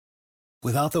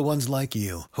Without the ones like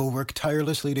you, who work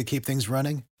tirelessly to keep things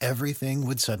running, everything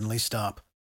would suddenly stop.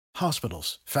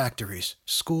 Hospitals, factories,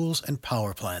 schools, and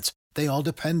power plants, they all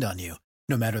depend on you.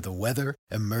 No matter the weather,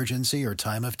 emergency, or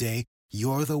time of day,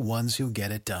 you're the ones who get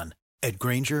it done. At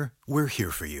Grainger, we're here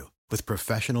for you with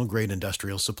professional-grade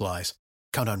industrial supplies.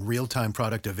 Count on real-time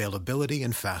product availability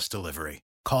and fast delivery.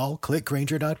 Call, click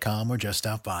Grainger.com, or just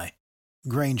stop by.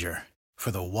 Grainger, for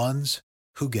the ones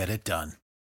who get it done.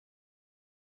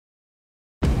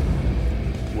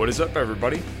 What is up,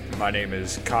 everybody? My name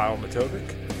is Kyle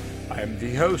Matovic. I am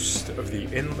the host of the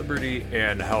In Liberty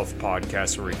and Health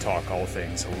podcast, where we talk all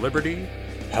things liberty,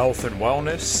 health, and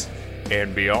wellness,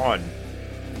 and beyond.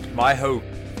 My hope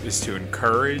is to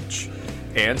encourage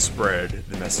and spread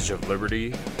the message of liberty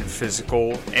and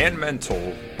physical and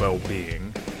mental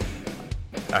well-being.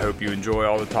 I hope you enjoy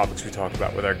all the topics we talk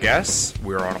about with our guests.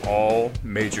 We're on all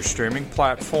major streaming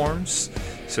platforms,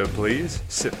 so please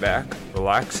sit back,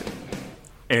 relax,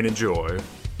 and enjoy.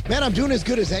 Man, I'm doing as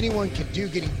good as anyone can do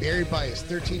getting buried by his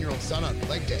 13-year-old son on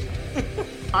leg day.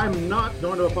 I'm not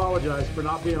going to apologize for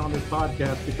not being on this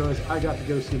podcast because I got to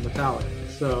go see Metallica.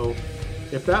 So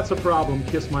if that's a problem,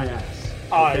 kiss my ass.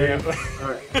 Okay? Yeah. All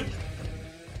right.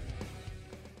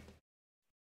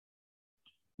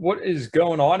 What is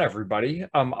going on, everybody?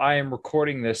 I am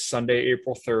recording this Sunday,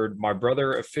 April 3rd. My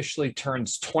brother officially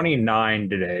turns 29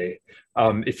 today.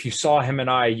 If you saw him and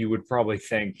I, you would probably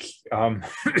think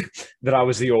that I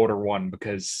was the older one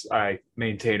because I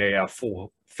maintain a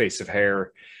full face of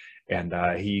hair, and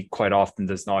he quite often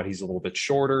does not. He's a little bit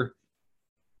shorter.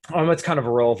 It's kind of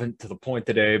irrelevant to the point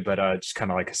today, but just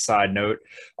kind of like a side note.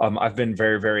 I've been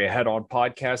very, very ahead on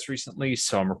podcasts recently,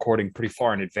 so I'm recording pretty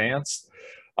far in advance.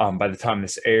 By the time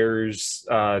this airs,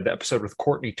 the episode with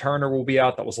Courtney Turner will be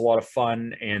out. That was a lot of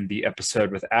fun. And the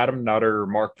episode with Adam Nutter,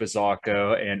 Mark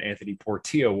Vizzacco, and Anthony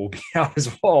Portillo will be out as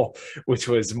well, which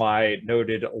was my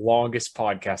noted longest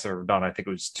podcast I've ever done. I think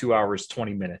it was 2 hours,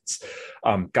 20 minutes.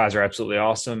 Guys are absolutely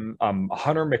awesome.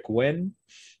 Hunter McWinn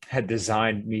had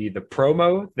designed me the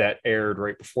promo that aired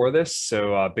right before this.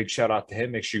 So big shout out to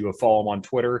him. Make sure you go follow him on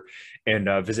Twitter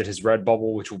and visit his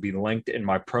Redbubble, which will be linked in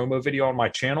my promo video on my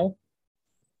channel.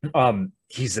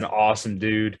 He's an awesome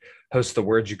dude, hosts the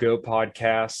Where'd You Go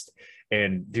podcast,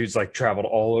 and dude's like traveled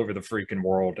all over the freaking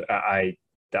world. I'm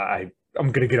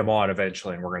going to get him on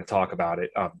eventually, and we're going to talk about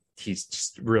it. He's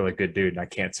just a really good dude, and I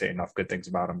can't say enough good things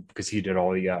about him because he did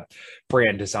all the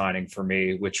brand designing for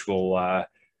me, which will, I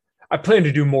plan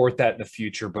to do more with that in the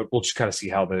future, but we'll just kind of see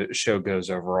how the show goes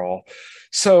overall.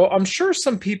 So I'm sure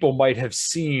some people might have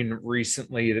seen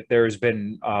recently that there's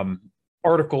been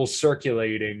articles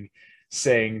circulating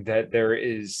saying that there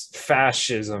is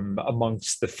fascism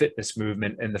amongst the fitness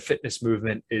movement, and the fitness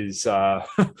movement is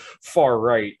far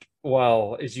right.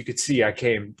 Well, as you could see, I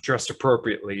came dressed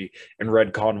appropriately in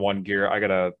Red Con 1 gear. I got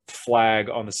a flag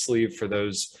on the sleeve for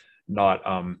those not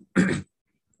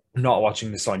not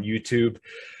watching this on YouTube.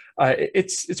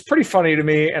 It's pretty funny to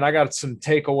me, and I got some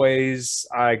takeaways.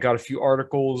 I got a few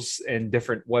articles and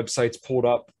different websites pulled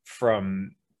up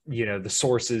from the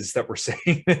sources that were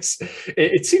saying this.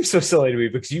 It seems so silly to me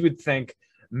because you would think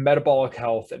metabolic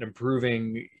health and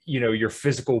improving, your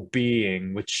physical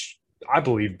being, which I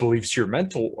believe leads to your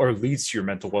mental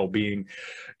well-being,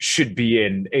 should be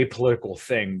an apolitical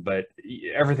thing. But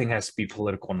everything has to be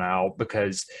political now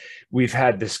because we've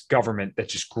had this government that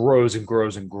just grows and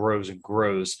grows and grows and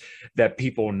grows, that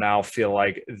people now feel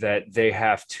like that they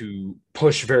have to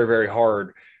push very, very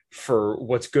hard for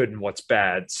what's good and what's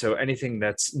bad. So anything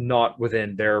that's not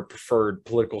within their preferred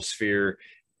political sphere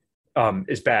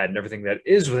is bad, and everything that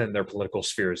is within their political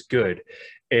sphere is good.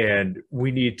 And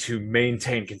we need to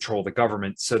maintain control of the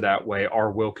government so that way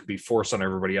our will can be forced on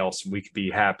everybody else, and we can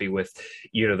be happy with,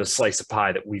 the slice of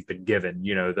pie that we've been given.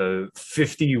 The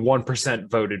 51%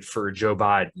 voted for Joe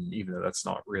Biden, even though that's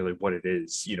not really what it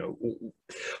is.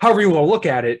 However you want to look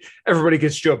at it, everybody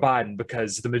gets Joe Biden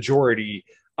because the majority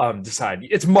decide.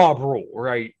 It's mob rule,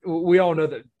 right? We all know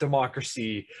that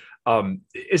democracy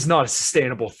is not a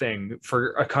sustainable thing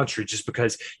for a country just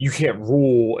because you can't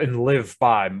rule and live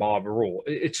by mob rule.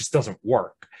 It just doesn't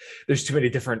work. There's too many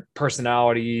different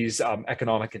personalities,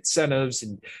 economic incentives,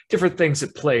 and different things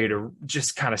at play to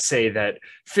just kind of say that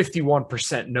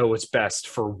 51% know what's best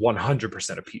for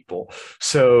 100% of people.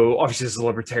 So obviously, as a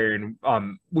libertarian,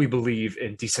 we believe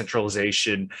in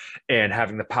decentralization and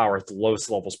having the power at the lowest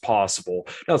levels possible.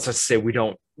 Now, that's not to say we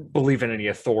don't believe in any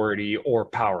authority or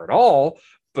power at all,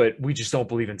 but we just don't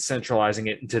believe in centralizing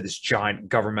it into this giant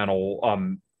governmental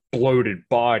bloated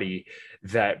body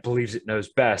that believes it knows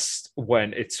best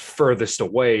when it's furthest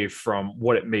away from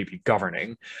what it may be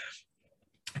governing.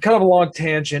 kind of a long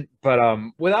tangent, but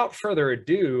without further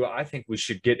ado, I think we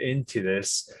should get into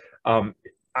this.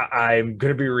 I'm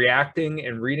going to be reacting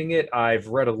and reading it. I've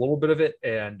read a little bit of it,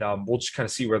 and we'll just kind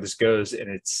of see where this goes. And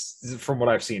it's, from what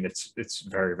I've seen, it's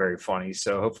very, very funny.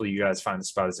 So hopefully you guys find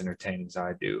this about as entertaining as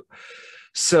I do.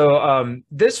 So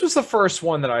this was the first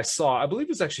one that I saw. I believe it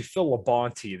was actually Phil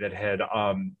Labonte that had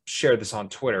shared this on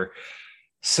Twitter.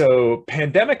 So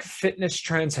pandemic fitness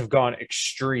trends have gone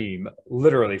extreme,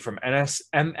 literally from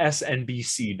MSNBC.com.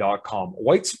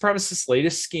 White supremacists'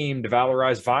 latest scheme to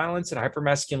valorize violence and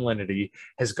hypermasculinity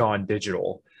has gone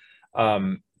digital.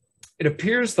 It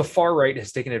appears the far right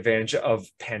has taken advantage of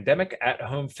pandemic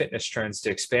at-home fitness trends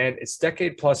to expand its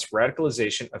decade-plus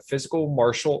radicalization of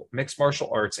mixed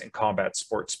martial arts, and combat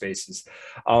sport spaces.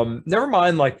 Never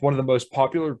mind, like one of the most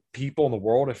popular people in the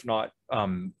world, if not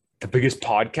the biggest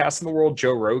podcast in the world,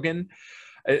 Joe Rogan.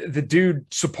 The dude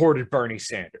supported Bernie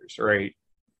Sanders, right?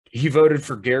 He voted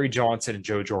for Gary Johnson and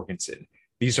Joe Jorgensen.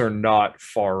 These are not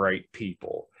far-right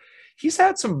people. He's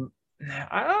had some,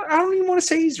 I don't even want to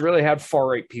say he's really had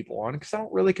far-right people on, because I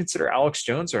don't really consider Alex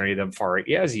Jones or any of them far-right.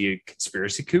 Yeah, is he a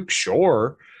conspiracy kook?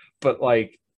 Sure. But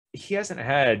like, he hasn't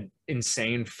had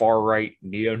insane far-right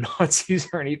neo-Nazis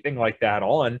or anything like that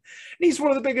on. And he's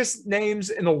one of the biggest names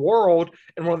in the world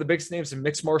and one of the biggest names in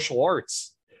mixed martial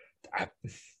arts. I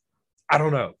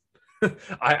don't know.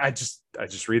 I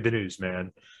just read the news,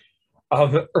 man.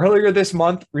 Earlier this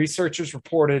month, researchers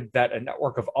reported that a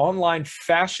network of online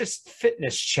fascist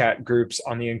fitness chat groups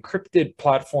on the encrypted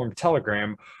platform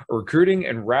Telegram are recruiting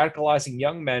and radicalizing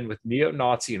young men with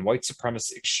neo-Nazi and white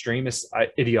supremacist extremist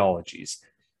ideologies.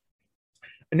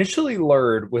 Initially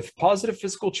lured with positive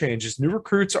physical changes, new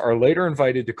recruits are later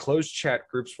invited to closed chat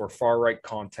groups where far-right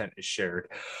content is shared.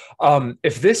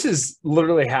 If this is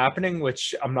literally happening,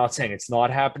 which I'm not saying it's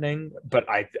not happening, but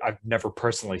I've never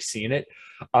personally seen it,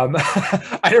 I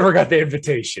never got the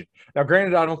invitation. Now,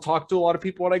 granted, I don't talk to a lot of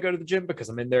people when I go to the gym because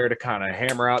I'm in there to kind of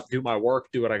hammer out, do my work,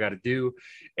 do what I got to do,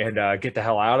 and get the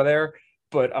hell out of there.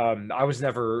 But I was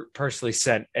never personally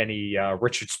sent any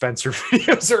Richard Spencer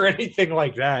videos or anything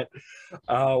like that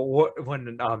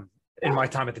when in my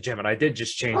time at the gym. And I did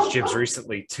just change gyms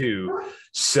recently too.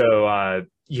 So,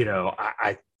 you know,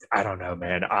 I don't know,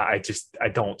 man. I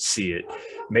don't see it.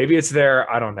 Maybe it's there.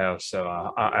 I don't know. So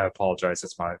I apologize.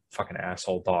 That's my fucking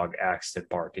asshole dog, Axton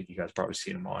Barkett. You guys probably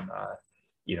seen him on,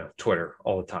 you know, Twitter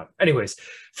all the time. Anyways,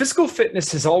 physical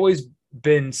fitness has always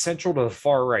been central to the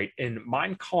far right. In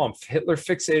Mein Kampf, Hitler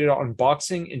fixated on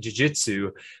boxing and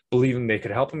jiu-jitsu, believing they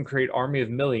could help him create an army of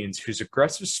millions whose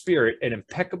aggressive spirit and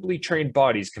impeccably trained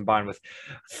bodies, combined with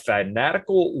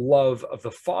fanatical love of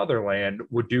the fatherland,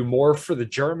 would do more for the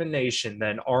German nation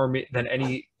than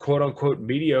any quote-unquote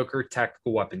mediocre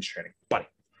tactical weapons training. Buddy.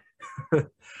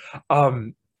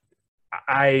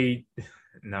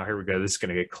 Now, here we go. This is going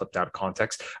to get clipped out of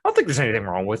context. I don't think there's anything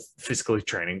wrong with physically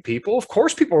training people. Of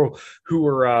course, people who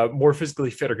are more physically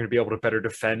fit are going to be able to better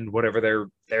defend whatever they're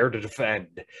there to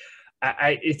defend.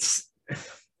 It's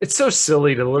so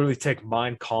silly to literally take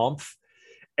Mein Kampf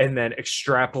and then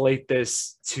extrapolate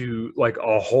this to like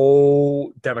a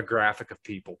whole demographic of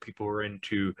people who are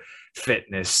into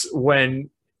fitness, when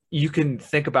you can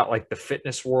think about like the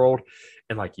fitness world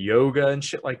and like yoga and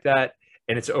shit like that,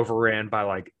 and it's overran by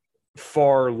like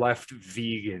far left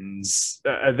vegans.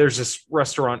 There's this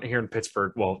restaurant here in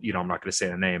Pittsburgh. Well, you know, I'm not going to say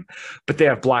the name, but they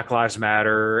have Black Lives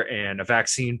Matter and a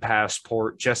vaccine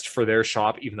passport just for their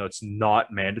shop, even though it's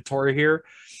not mandatory here.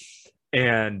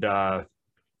 And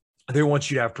they want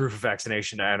you to have proof of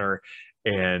vaccination to enter,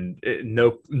 and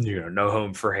no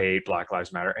home for hate, Black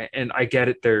Lives Matter. And I get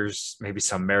it. There's maybe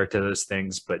some merit to those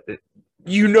things, but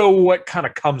you know what kind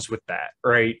of comes with that,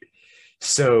 right?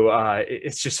 So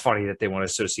it's just funny that they want to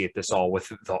associate this all with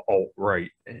the alt-right,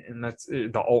 and that's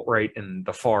the alt-right and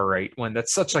the far-right, when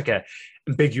that's such like a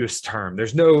ambiguous term.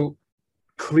 There's no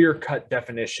clear-cut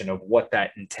definition of what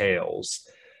that entails.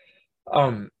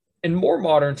 In more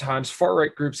modern times,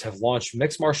 far-right groups have launched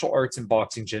mixed martial arts and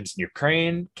boxing gyms in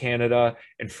Ukraine, Canada,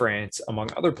 and France, among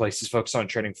other places, focused on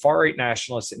training far-right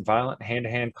nationalists in violent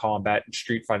hand-to-hand combat and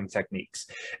street fighting techniques.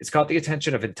 It's caught the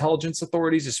attention of intelligence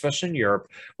authorities, especially in Europe,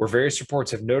 where various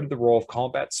reports have noted the role of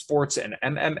combat sports and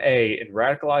MMA in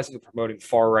radicalizing and promoting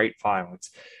far-right violence.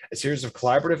 A series of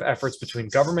collaborative efforts between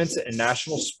governments and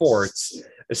national sports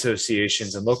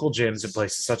associations and local gyms in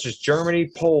places such as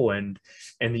Germany, Poland,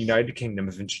 and the United Kingdom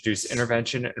have introduced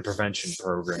intervention and prevention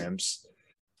programs.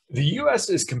 The U.S.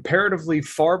 is comparatively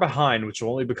far behind, which will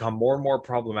only become more and more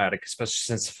problematic, especially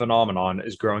since the phenomenon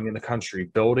is growing in the country,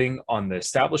 building on the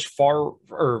established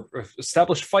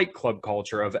fight club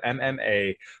culture of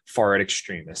MMA far-right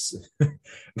extremists.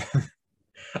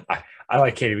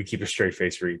 can't even keep a straight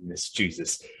face reading this.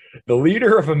 Jesus. The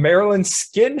leader of a Maryland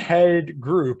skinhead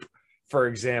group, for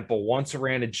example, once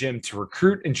ran a gym to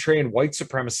recruit and train white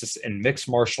supremacists in mixed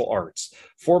martial arts.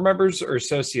 4 members are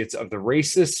associates of the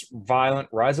racist, violent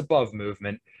Rise Above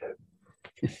movement.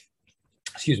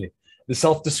 Excuse me. The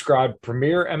self-described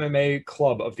premier MMA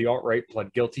club of the alt-right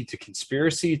pled guilty to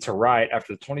conspiracy to riot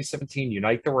after the 2017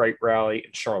 Unite the Right rally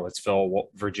in Charlottesville,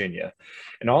 Virginia.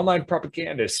 An online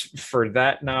propagandist for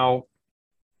that now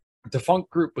defunct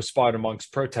group was spotted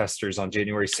amongst protesters on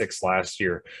January 6 last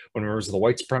year when members of the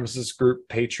white supremacist group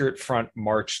Patriot Front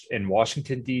marched in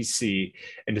Washington, D.C.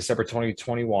 in December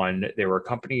 2021. They were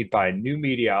accompanied by a new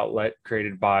media outlet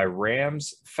created by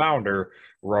Rams founder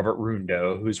Robert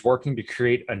Rundo, who's working to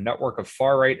create a network of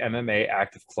far-right MMA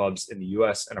active clubs in the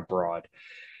U.S. and abroad.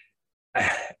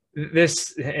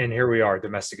 This, and here we are,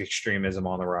 domestic extremism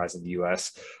on the rise in the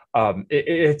U.S.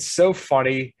 It's so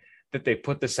funny that they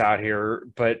put this out here,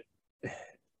 but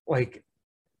like,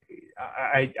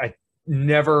 I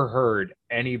never heard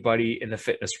anybody in the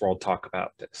fitness world talk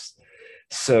about this.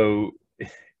 So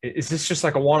is this just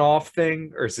like a one-off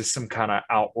thing, or is this some kind of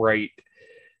outright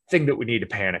thing that we need to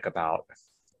panic about?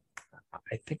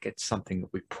 I think it's something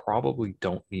that we probably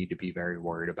don't need to be very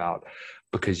worried about,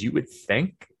 because you would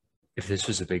think if this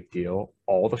was a big deal,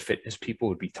 all the fitness people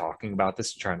would be talking about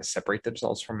this and trying to separate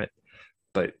themselves from it.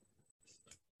 But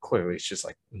clearly it's just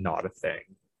like not a thing.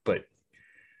 But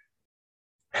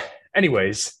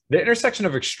anyways, the intersection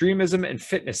of extremism and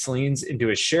fitness leans into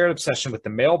a shared obsession with the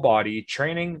male body,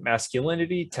 training,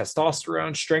 masculinity,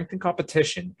 testosterone, strength, and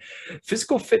competition.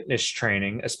 Physical fitness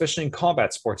training, especially in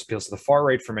combat sports, appeals to the far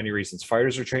right for many reasons.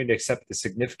 Fighters are trained to accept the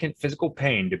significant physical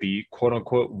pain to be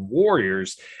quote-unquote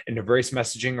warriors and embrace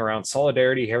messaging around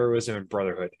solidarity, heroism, and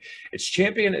brotherhood. Its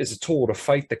champion is a tool to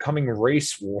fight the coming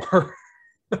race war.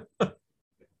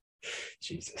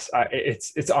 Jesus,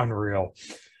 it's unreal.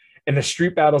 In the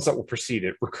street battles that will precede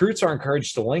it, recruits are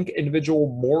encouraged to link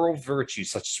individual moral virtues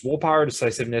such as willpower,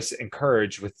 decisiveness, and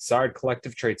courage with desired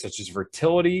collective traits such as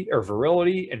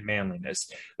virility and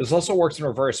manliness. This also works in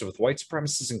reverse, with white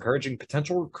supremacists encouraging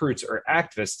potential recruits or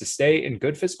activists to stay in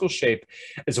good physical shape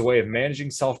as a way of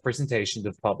managing self-presentation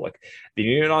to the public. The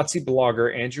neo-Nazi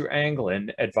blogger Andrew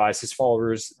Anglin advised his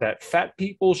followers that fat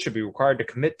people should be required to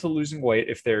commit to losing weight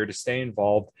if they are to stay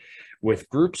involved with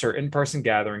groups or in-person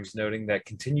gatherings, noting that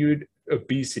continued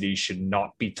obesity should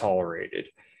not be tolerated.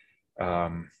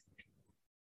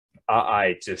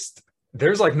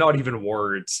 There's like not even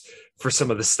words for some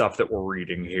of the stuff that we're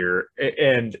reading here.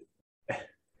 And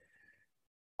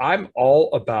I'm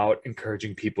all about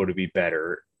encouraging people to be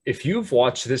better. If you've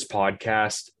watched this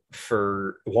podcast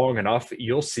for long enough,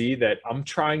 you'll see that I'm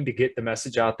trying to get the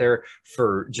message out there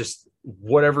for just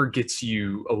whatever gets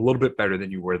you a little bit better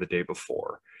than you were the day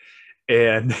before.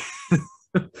 And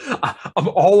I'm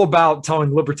all about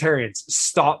telling libertarians,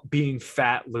 stop being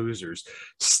fat losers.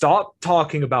 Stop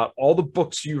talking about all the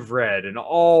books you've read and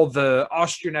all the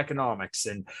Austrian economics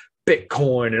and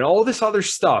Bitcoin and all this other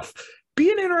stuff.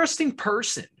 Be an interesting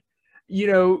person. You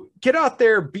know, get out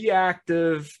there, be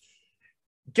active,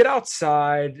 get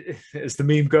outside, as the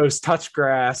meme goes, touch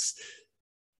grass.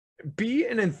 Be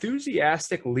an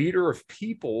enthusiastic leader of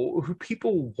people who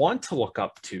people want to look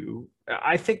up to.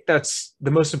 I think that's the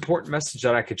most important message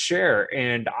that I could share.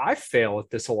 And I fail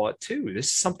at this a lot too. This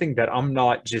is something that I'm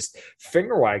not just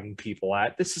finger wagging people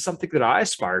at. This is something that I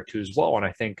aspire to as well. And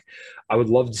I think I would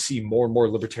love to see more and more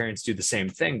libertarians do the same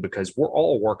thing, because we're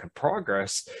all a work in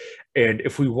progress. And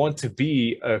if we want to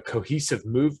be a cohesive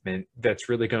movement that's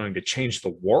really going to change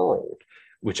the world,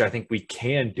 which I think we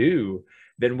can do,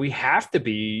 then we have to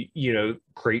be, you know,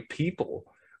 great people.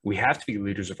 We have to be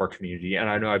leaders of our community. And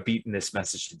I know I've beaten this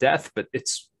message to death, but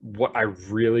it's what I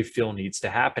really feel needs to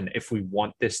happen if we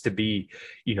want this to be,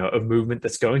 you know, a movement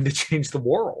that's going to change the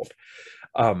world.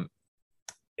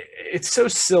 It's so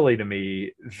silly to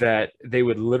me that they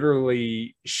would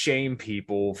literally shame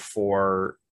people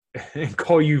for and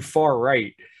call you far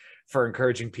right for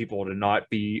encouraging people to not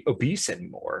be obese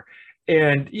anymore.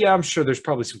 And yeah, I'm sure there's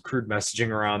probably some crude messaging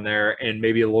around there, and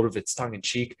maybe a lot of it's tongue in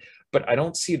cheek, but I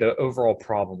don't see the overall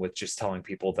problem with just telling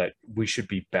people that we should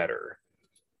be better.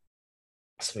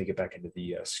 So let me get back into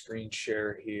the screen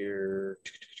share here.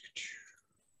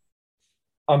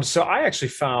 So I actually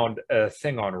found a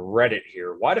thing on Reddit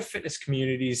here. Why do fitness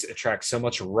communities attract so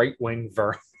much right-wing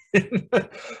vermin?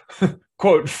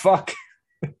 Quote, fuck.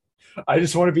 I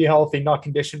just want to be healthy, not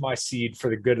condition my seed for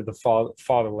the good of the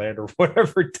fatherland, or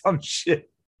whatever dumb shit.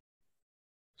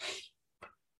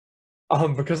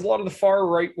 Because a lot of the far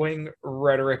right-wing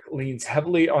rhetoric leans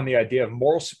heavily on the idea of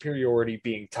moral superiority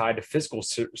being tied to physical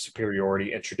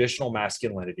superiority and traditional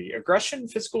masculinity. Aggression,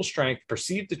 physical strength,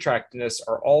 perceived attractiveness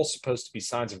are all supposed to be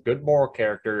signs of good moral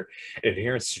character and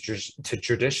adherence to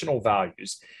traditional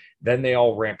values. Then they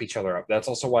all ramp each other up. That's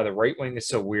also why the right wing is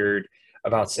so weird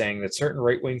about saying that certain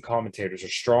right-wing commentators are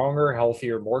stronger,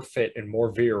 healthier, more fit, and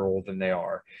more virile than they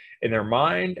are. In their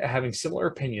mind, having similar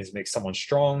opinions makes someone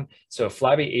strong, so a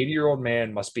flabby 80-year-old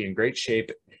man must be in great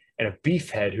shape, and a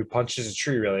beefhead who punches a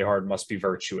tree really hard must be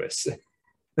virtuous.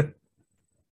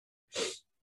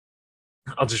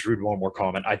 I'll just read one more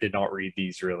comment. I did not read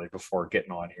these really before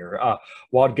getting on here.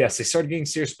 Wild guess. They started getting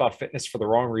serious about fitness for the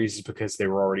wrong reasons because they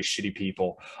were already shitty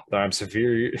people. Although I'm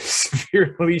severely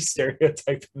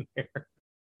stereotyping there.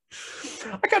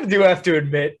 I kind of do have to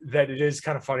admit that it is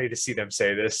kind of funny to see them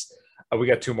say this. We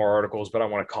got 2 more articles, but I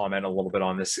want to comment a little bit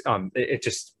on this. It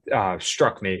just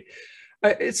struck me.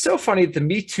 It's so funny that the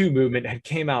Me Too movement had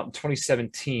came out in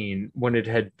 2017 when it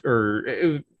had, or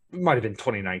it might have been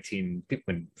 2019.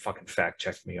 People can fucking fact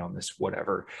check me on this,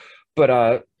 whatever.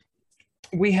 But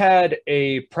we had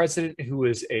a president who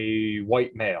was a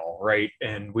white male, right?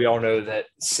 And we all know that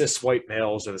cis white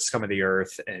males are the scum of the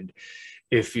earth. And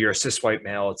if you're a cis white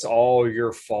male, it's all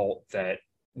your fault that,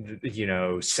 you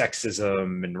know,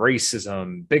 sexism and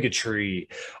racism, bigotry,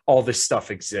 all this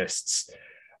stuff exists.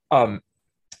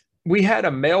 We had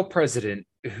a male president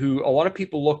who a lot of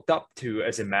people looked up to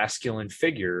as a masculine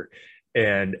figure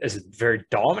and as a very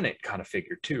dominant kind of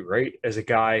figure too, right? As a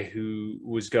guy who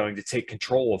was going to take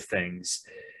control of things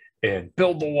and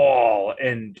build the wall.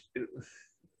 And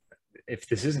if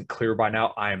this isn't clear by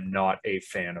now, I am not a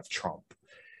fan of Trump.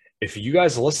 If you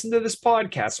guys listen to this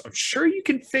podcast, I'm sure you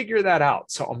can figure that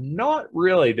out. So I'm not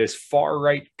really this far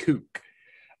right kook.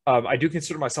 I do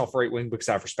consider myself right wing because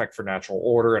I have respect for natural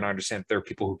order, and I understand that there are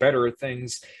people who are better at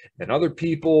things than other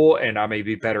people, and I may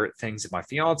be better at things than my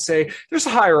fiance. There's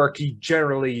a hierarchy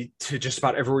generally to just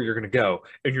about everywhere you're going to go,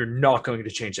 and you're not going to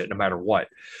change that no matter what.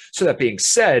 So that being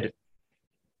said,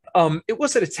 it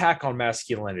was an attack on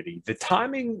masculinity. The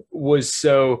timing was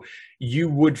so you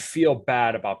would feel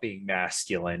bad about being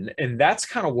masculine. And that's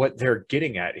kind of what they're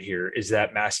getting at here, is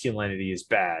that masculinity is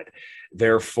bad.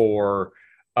 Therefore,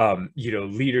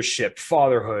 leadership,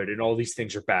 fatherhood, and all these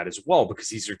things are bad as well, because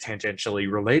these are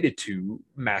tangentially related to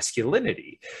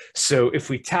masculinity. So if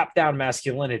we tap down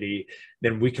masculinity,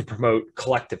 then we can promote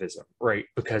collectivism, right?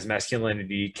 Because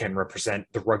masculinity can represent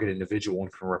the rugged individual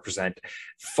and can represent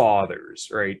fathers,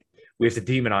 right? We have to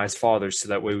demonize fathers so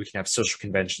that way we can have social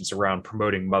conventions around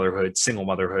promoting motherhood, single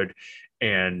motherhood,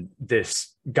 and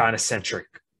this gynocentric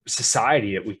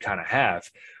society that we kind of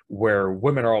have, where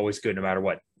women are always good no matter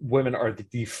what. Women are the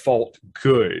default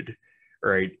good,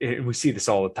 right? And we see this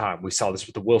all the time. We saw this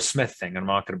with the Will Smith thing, and I'm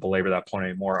not going to belabor that point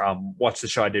anymore. Watch the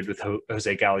show I did with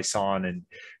Jose Galison and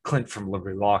Clint from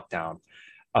Liberty Lockdown.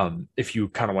 If you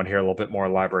kind of want to hear a little bit more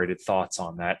elaborated thoughts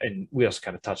on that. And we also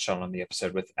kind of touched on the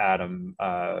episode with Adam,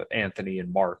 Anthony,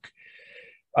 and Mark.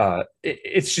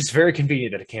 It's just very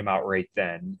convenient that it came out right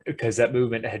then, because that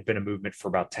movement had been a movement for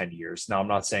about 10 years. Now, I'm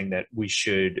not saying that we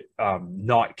should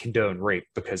not condone rape,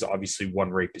 because obviously one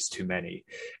rape is too many,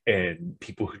 and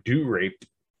people who do rape,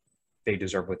 they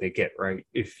deserve what they get, right?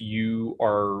 If you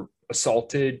are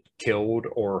assaulted, killed,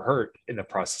 or hurt in the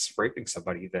process of raping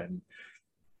somebody, then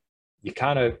you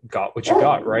kind of got what you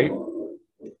got, right?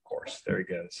 Of course, there he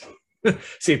goes.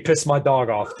 See, it pissed my dog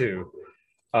off too.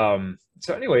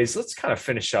 So anyways, let's kind of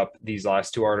finish up these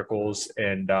last 2 articles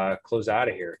and close out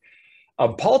of here.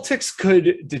 Politics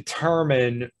could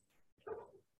determine,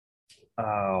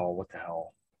 what the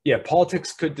hell? Yeah,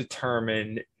 politics could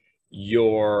determine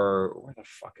where the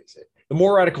fuck is it? The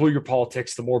more radical your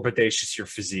politics, the more bodacious your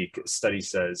physique, study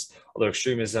says. Although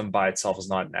extremism by itself is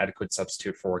not an adequate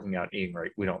substitute for working out and eating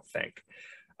right, we don't think.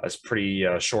 It's a pretty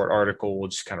short article. We'll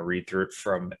just kind of read through it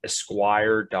from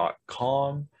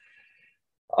Esquire.com.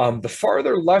 The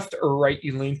farther left or right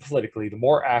you lean politically, the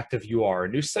more active you are. A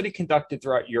new study conducted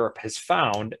throughout Europe has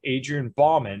found Adrian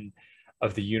Bauman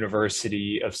of the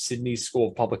University of Sydney School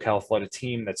of Public Health led a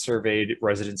team that surveyed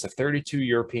residents of 32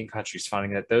 European countries,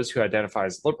 finding that those who identify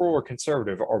as liberal or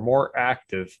conservative are more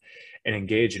active and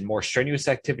engage in more strenuous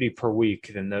activity per week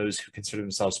than those who consider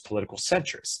themselves political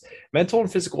centrists. Mental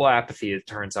and physical apathy, it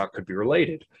turns out, could be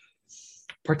related.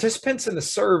 Participants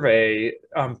surveyed,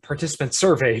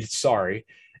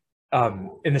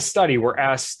 in the study were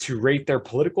asked to rate their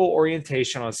political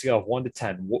orientation on a scale of 1 to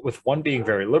 10, with 1 being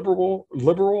very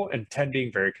liberal and 10 being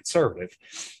very conservative.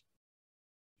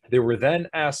 They were then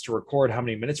asked to record how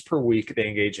many minutes per week they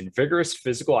engage in vigorous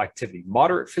physical activity,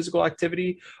 moderate physical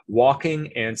activity,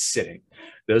 walking, and sitting.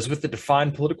 Those with the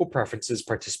defined political preferences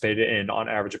participated in, on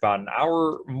average, about an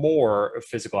hour more of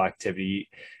physical activity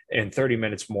and 30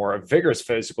 minutes more of vigorous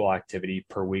physical activity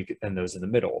per week than those in the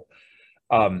middle.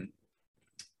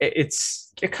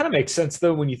 It kind of makes sense,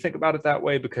 though, when you think about it that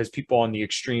way, because people on the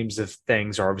extremes of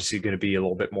things are obviously going to be a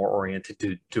little bit more oriented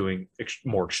to doing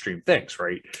more extreme things,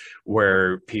 right?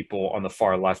 Where people on the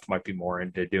far left might be more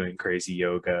into doing crazy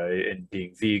yoga and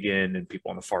being vegan, and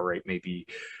people on the far right may be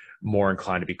more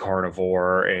inclined to be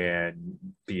carnivore and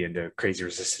be into crazy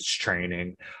resistance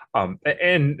training.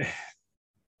 And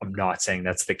I'm not saying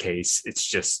that's the case. It's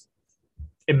just,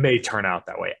 it may turn out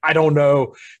that way. I don't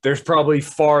know. There's probably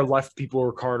far left people who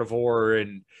are carnivore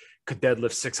and could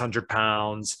deadlift 600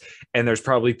 pounds. And there's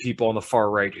probably people on the far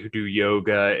right who do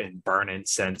yoga and burn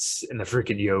incense in the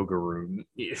freaking yoga room,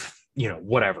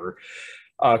 whatever.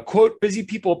 Quote, busy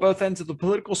people at both ends of the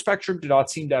political spectrum do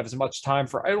not seem to have as much time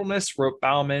for idleness, wrote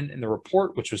Bauman in the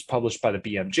report, which was published by the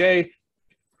BMJ.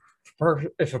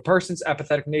 If a person's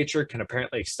apathetic nature can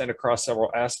apparently extend across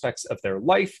several aspects of their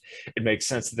life, it makes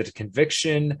sense that the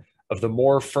conviction of the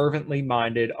more fervently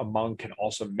minded among can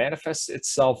also manifest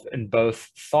itself in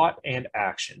both thought and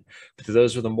action. But to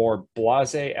those with a more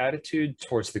blasé attitude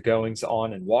towards the goings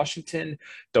on in Washington,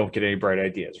 don't get any bright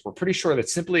ideas. We're pretty sure that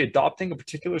simply adopting a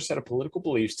particular set of political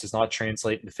beliefs does not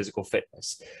translate into physical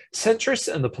fitness. Centrists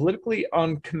and the politically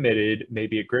uncommitted may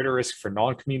be at greater risk for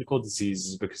non-communicable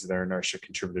diseases because of their inertia,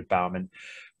 contributed Bauman.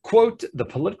 Quote, the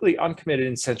politically uncommitted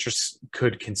and centrists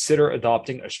could consider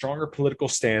adopting a stronger political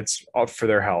stance for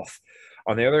their health.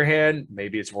 On the other hand,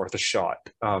 maybe it's worth a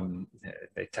shot.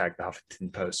 They tagged the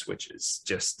Huffington Post, which is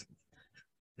just...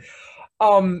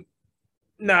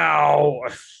 Now,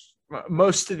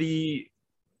 most of the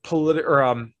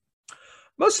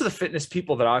fitness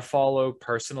people that I follow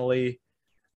personally,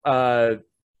 the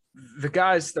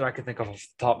guys that I can think of off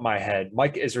the top of my head,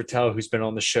 Mike Israetel, who's been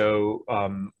on the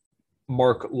show,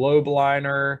 Mark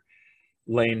Lobliner,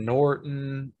 Lane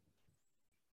Norton,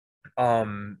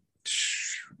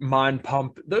 Mind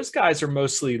Pump. Those guys are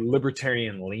mostly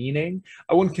libertarian leaning.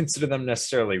 I wouldn't consider them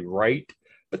necessarily right,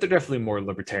 but they're definitely more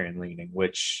libertarian leaning,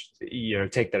 which,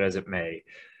 take that as it may.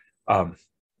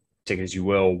 Take it as you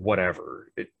will,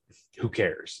 whatever. Who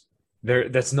cares?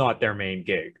 That's not their main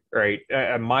gig, right?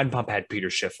 Mind Pump had Peter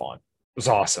Schiff on. It was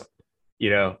awesome,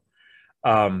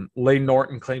 Lane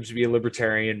Norton claims to be a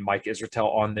libertarian. Mike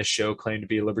Israetel on this show claimed to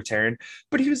be a libertarian,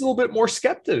 but he was a little bit more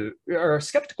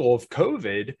skeptical of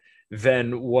COVID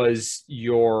than was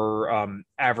your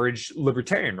average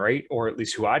libertarian, right? Or at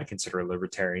least who I'd consider a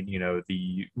libertarian,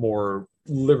 the more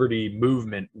liberty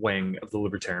movement wing of the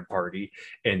Libertarian Party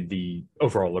and the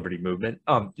overall liberty movement.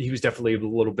 He was definitely a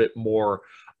little bit more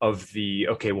of the,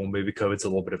 okay, well, maybe COVID's a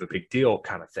little bit of a big deal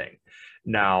kind of thing.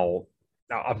 Now,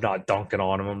 I'm not dunking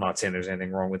on him. I'm not saying there's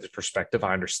anything wrong with his perspective.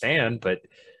 I understand, but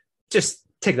just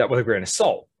take that with a grain of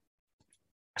salt.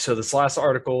 So this last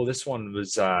article, this one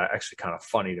was actually kind of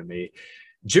funny to me.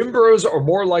 Gym bros are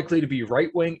more likely to be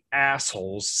right-wing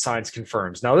assholes, science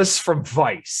confirms. Now, this is from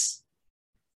Vice.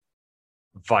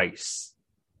 Vice.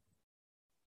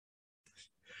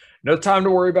 No time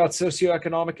to worry about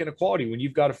socioeconomic inequality when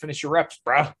you've got to finish your reps,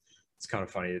 bro. It's kind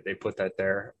of funny that they put that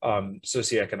there.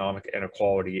 Socioeconomic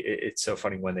inequality. It's so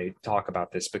funny when they talk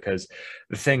about this, because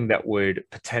the thing that would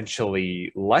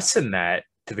potentially lessen that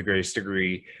to the greatest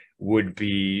degree would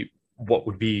be what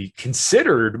would be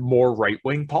considered more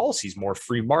right-wing policies, more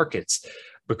free markets.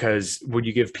 Because when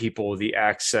you give people the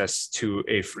access to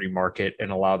a free market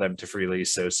and allow them to freely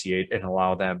associate and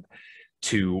allow them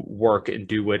to work and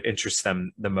do what interests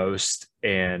them the most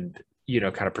and,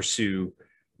 kind of pursue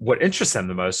what interests them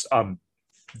the most,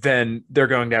 then they're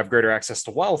going to have greater access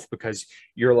to wealth, because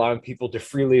you're allowing people to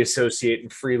freely associate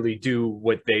and freely do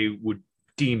what they would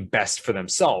deem best for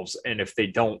themselves. And if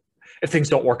things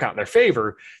don't work out in their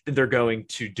favor, then they're going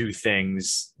to do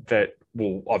things that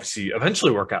will obviously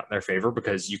eventually work out in their favor,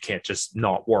 because you can't just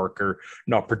not work or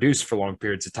not produce for long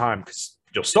periods of time, because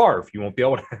you'll starve. You won't be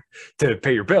able to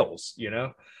pay your bills,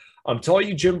 To all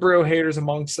you gym bro haters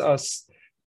amongst us,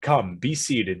 come, be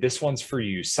seated. This one's for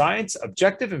you. Science,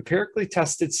 objective, empirically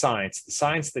tested science, the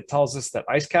science that tells us that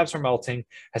ice caps are melting,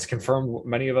 has confirmed what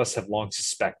many of us have long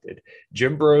suspected.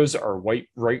 Gym bros are white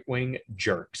right-wing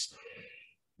jerks.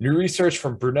 New research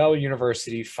from Brunel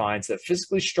University finds that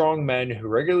physically strong men who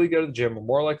regularly go to the gym are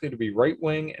more likely to be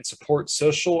right-wing and support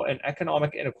social and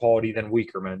economic inequality than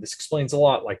weaker men. This explains a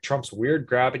lot, like Trump's weird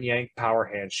grab and yank power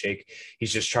handshake.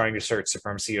 He's just trying to assert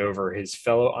supremacy over his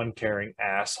fellow uncaring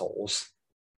assholes.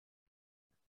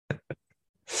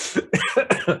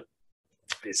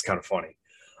 It's kind of funny.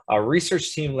 A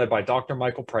research team led by Dr.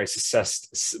 Michael Price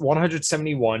assessed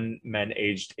 171 men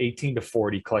aged 18 to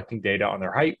 40, collecting data on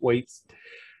their height, weight,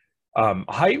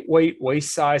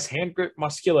 waist size, hand grip,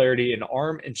 muscularity, and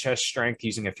arm and chest strength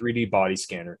using a 3D body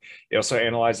scanner. They also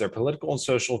analyzed their political and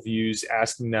social views,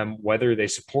 asking them whether they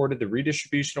supported the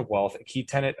redistribution of wealth, a key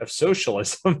tenet of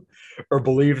socialism, or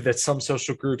believed that some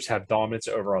social groups have dominance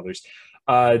over others.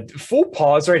 Full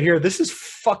pause right here. This is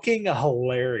fucking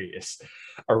hilarious.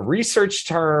 A research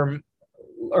team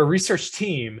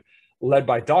led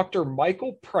by Dr.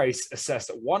 Michael Price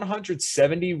assessed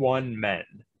 171 men.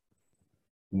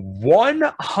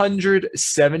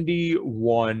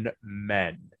 171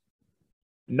 men.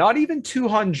 Not even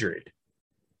 200.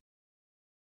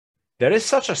 That is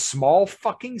such a small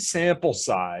fucking sample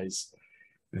size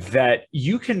that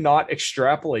you cannot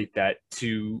extrapolate that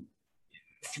to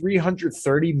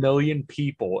 330 million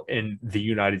people in the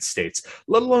United States,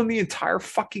 let alone the entire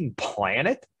fucking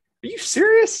planet. Are you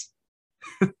serious?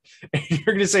 And you're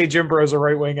going to say Jim Bros are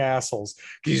right-wing assholes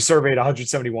because you surveyed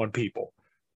 171 people.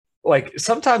 Like,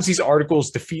 sometimes these articles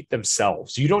defeat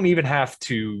themselves. You don't even have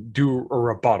to do a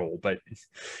rebuttal, but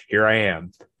here I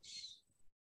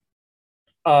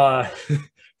am.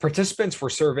 Participants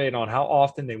were surveyed on how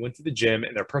often they went to the gym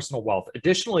and their personal wealth.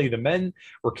 Additionally, the men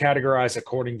were categorized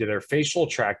according to their facial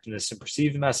attractiveness and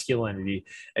perceived masculinity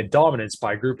and dominance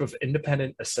by a group of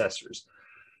independent assessors.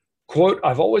 Quote,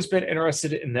 I've always been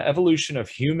interested in the evolution of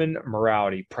human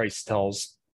morality, Price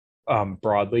tells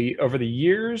broadly. Over the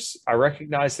years, I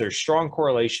recognized there's strong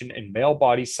correlation in male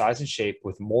body size and shape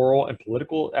with moral and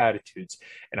political attitudes,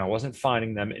 and I wasn't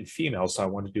finding them in females, so I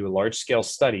wanted to do a large-scale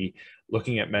study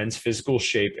looking at men's physical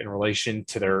shape in relation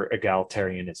to their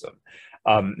egalitarianism.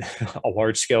 A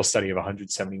large-scale study of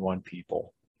 171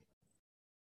 people.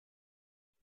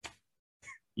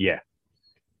 Yeah.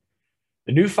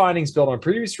 The new findings build on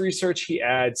previous research, he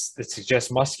adds, that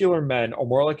suggests muscular men are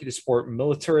more likely to support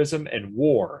militarism and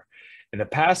war. In the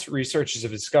past, researchers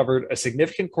have discovered a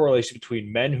significant correlation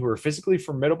between men who are physically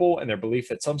formidable and their belief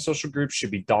that some social groups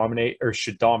should dominate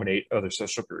other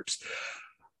social groups.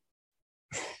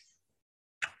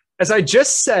 As I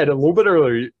just said a little bit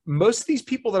earlier, most of these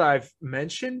people that I've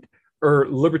mentioned are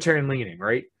libertarian leaning,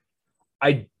 right?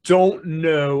 I don't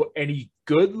know any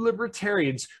good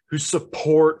libertarians who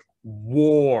support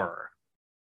war.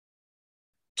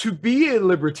 To be a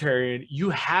libertarian, you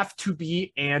have to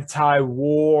be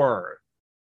anti-war,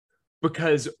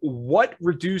 because what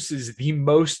reduces the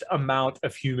most amount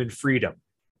of human freedom?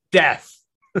 Death.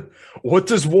 What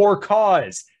does war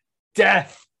cause?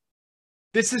 Death.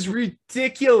 This is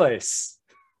ridiculous.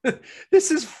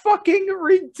 This is fucking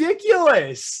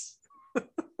ridiculous.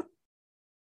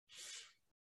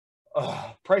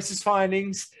 Price's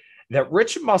findings that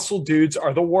rich muscle dudes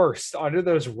are the worst. Under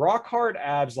those rock hard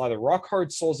abs lie the rock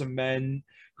hard souls of men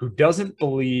who doesn't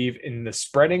believe in the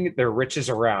spreading their riches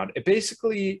around.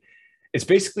 It's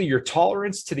basically your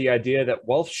tolerance to the idea that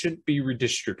wealth shouldn't be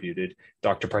redistributed,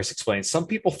 Dr. Price explains. Some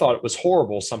people thought it was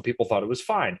horrible. Some people thought it was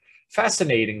fine.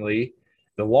 Fascinatingly,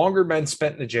 the longer men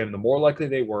spent in the gym, the more likely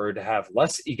they were to have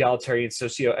less egalitarian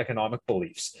socioeconomic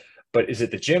beliefs. But is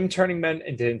it the gym turning men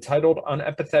into entitled,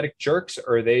 unempathetic jerks,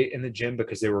 or are they in the gym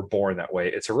because they were born that way?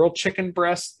 It's a real chicken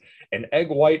breast and egg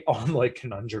white omelet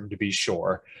conundrum, to be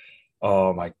sure.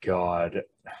 Oh, my God.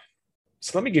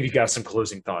 So let me give you guys some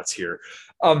closing thoughts here.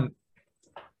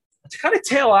 To kind of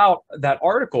tail out that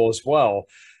article as well,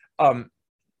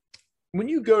 when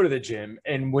you go to the gym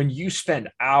and when you spend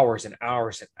hours and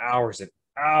hours and hours and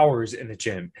hours in the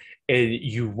gym and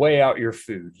you weigh out your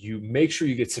food, you make sure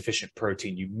you get sufficient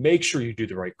protein, you make sure you do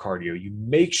the right cardio, you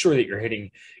make sure that you're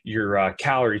hitting your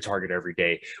calorie target every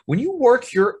day. When you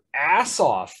work your ass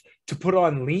off to put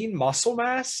on lean muscle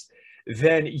mass,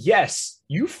 then yes,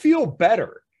 you feel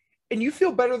better. And you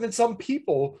feel better than some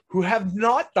people who have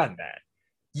not done that.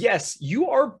 Yes, you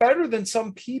are better than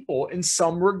some people in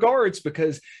some regards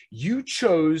because you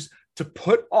chose to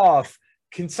put off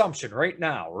consumption right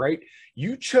now, right?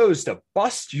 You chose to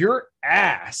bust your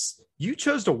ass. You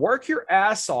chose to work your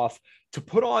ass off to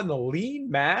put on the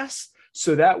lean mass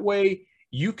so that way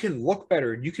you can look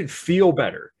better and you can feel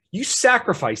better. You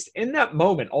sacrificed in that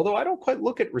moment, although I don't quite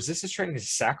look at resistance training as a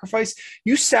sacrifice,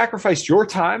 you sacrificed your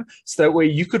time so that way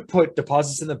you could put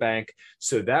deposits in the bank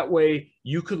so that way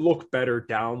you could look better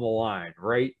down the line,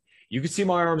 right? You can see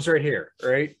my arms right here,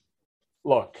 right?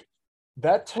 Look,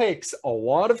 that takes a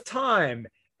lot of time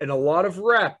and a lot of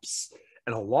reps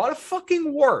and a lot of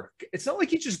fucking work. It's not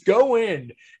like you just go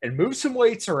in and move some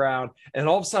weights around and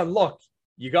all of a sudden, look,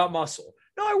 you got muscle.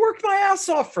 No, I worked my ass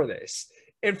off for this.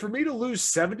 And for me to lose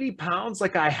 70 pounds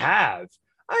like I have,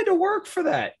 I had to work for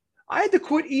that. I had to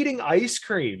quit eating ice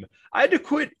cream. I had to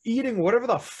quit eating whatever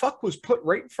the fuck was put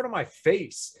right in front of my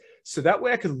face. So that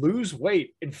way I could lose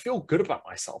weight and feel good about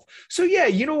myself. So yeah,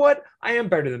 you know what? I am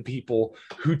better than people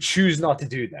who choose not to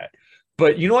do that.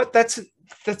 But you know what? That's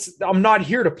I'm not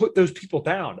here to put those people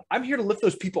down. I'm here to lift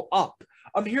those people up.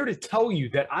 I'm here to tell you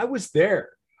that I was there.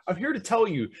 I'm here to tell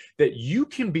you that you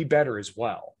can be better as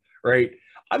well, right?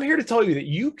 I'm here to tell you that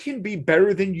you can be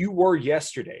better than you were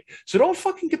yesterday. So don't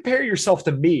fucking compare yourself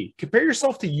to me. Compare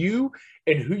yourself to you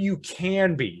and who you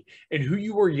can be and who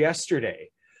you were yesterday.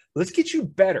 Let's get you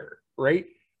better, right?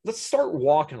 Let's start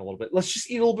walking a little bit. Let's just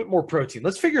eat a little bit more protein.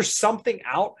 Let's figure something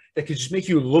out that could just make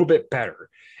you a little bit better.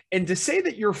 And to say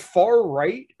that you're far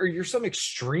right or you're some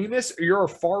extremist or you're a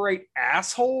far right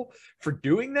asshole for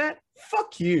doing that,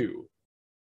 fuck you.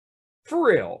 For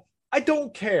real. I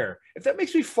don't care. If that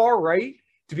makes me far right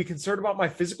to be concerned about my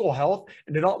physical health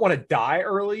and to not want to die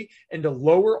early and to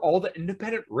lower all the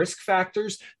independent risk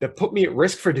factors that put me at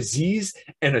risk for disease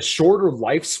and a shorter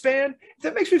lifespan, if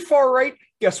that makes me far right,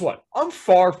 guess what? I'm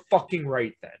far fucking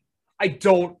right then. I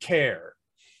don't care.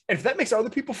 And if that makes other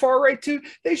people far right too,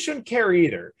 they shouldn't care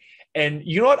either. And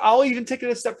you know what? I'll even take it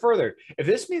a step further. If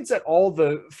this means that all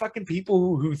the fucking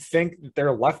people who think that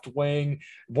they're left wing,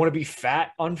 want to be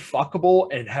fat, unfuckable,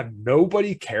 and have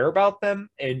nobody care about them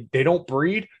and they don't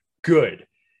breed, good.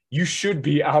 You should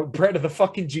be outbred of the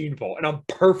fucking gene pool. And I'm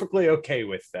perfectly okay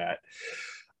with that.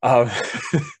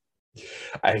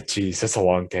 Geez, that's a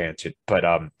long tangent. But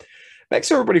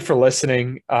thanks everybody for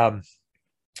listening. We're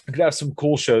gonna have some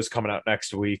cool shows coming out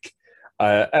next week.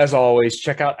 As always,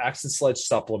 check out Axe and Sledge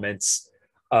supplements.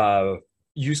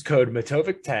 Use code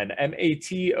Matovic10,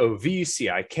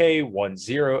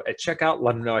 MATOVCIK10 at checkout.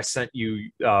 Let them know I sent you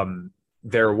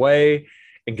their way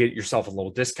and get yourself a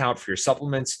little discount for your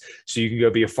supplements so you can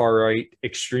go be a far right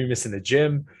extremist in the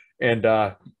gym. And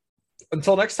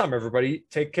until next time, everybody,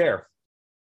 take care.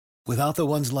 Without the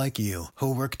ones like you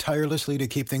who work tirelessly to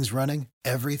keep things running,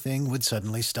 everything would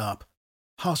suddenly stop.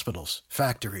 Hospitals,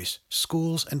 factories,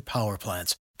 schools, and power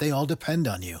plants, they all depend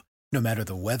on you. No matter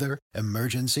the weather,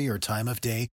 emergency, or time of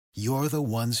day, you're the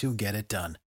ones who get it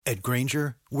done. At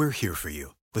Grainger, we're here for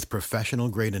you with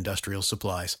professional-grade industrial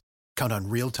supplies. Count on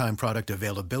real-time product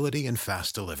availability and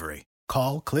fast delivery.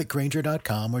 Call, click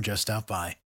Grainger.com, or just stop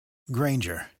by.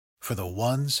 Grainger, for the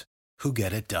ones who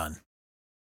get it done.